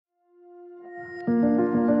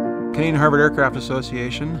Canadian Harvard Aircraft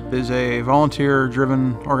Association is a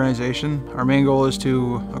volunteer-driven organization. Our main goal is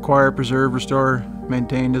to acquire, preserve, restore,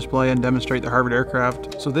 maintain, display, and demonstrate the Harvard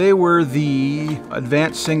aircraft. So they were the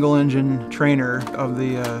advanced single-engine trainer of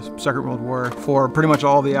the Second World War for pretty much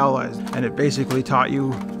all the Allies, and it basically taught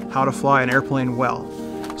you how to fly an airplane well.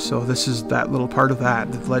 So this is that little part of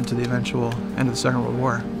that led to the eventual end of the Second World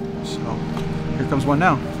War. So here comes one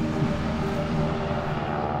now.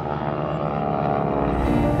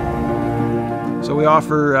 So we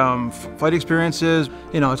offer flight experiences.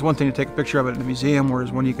 You know, it's one thing to take a picture of it in a museum,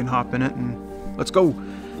 whereas when you can hop in it and let's go.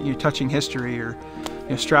 You're touching history, or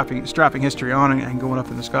strapping history on and going up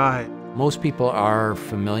in the sky. Most people are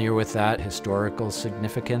familiar with that historical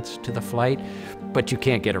significance to the flight, but you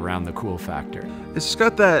can't get around the cool factor. It's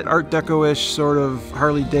got that Art Deco-ish sort of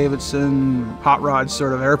Harley-Davidson hot rod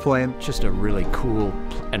sort of airplane. Just a really cool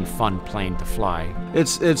and fun plane to fly.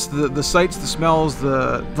 It's the sights, the smells,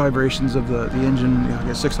 the vibrations of the engine. You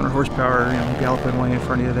know, 600 horsepower, galloping away in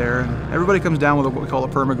front of you there, and everybody comes down with what we call a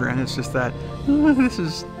permagrin. It's just that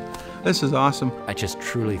this is awesome. I just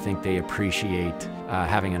truly think they appreciate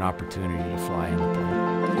having an opportunity to fly in the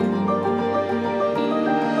plane.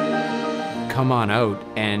 Come on out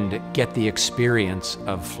and get the experience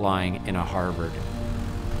of flying in a Harvard.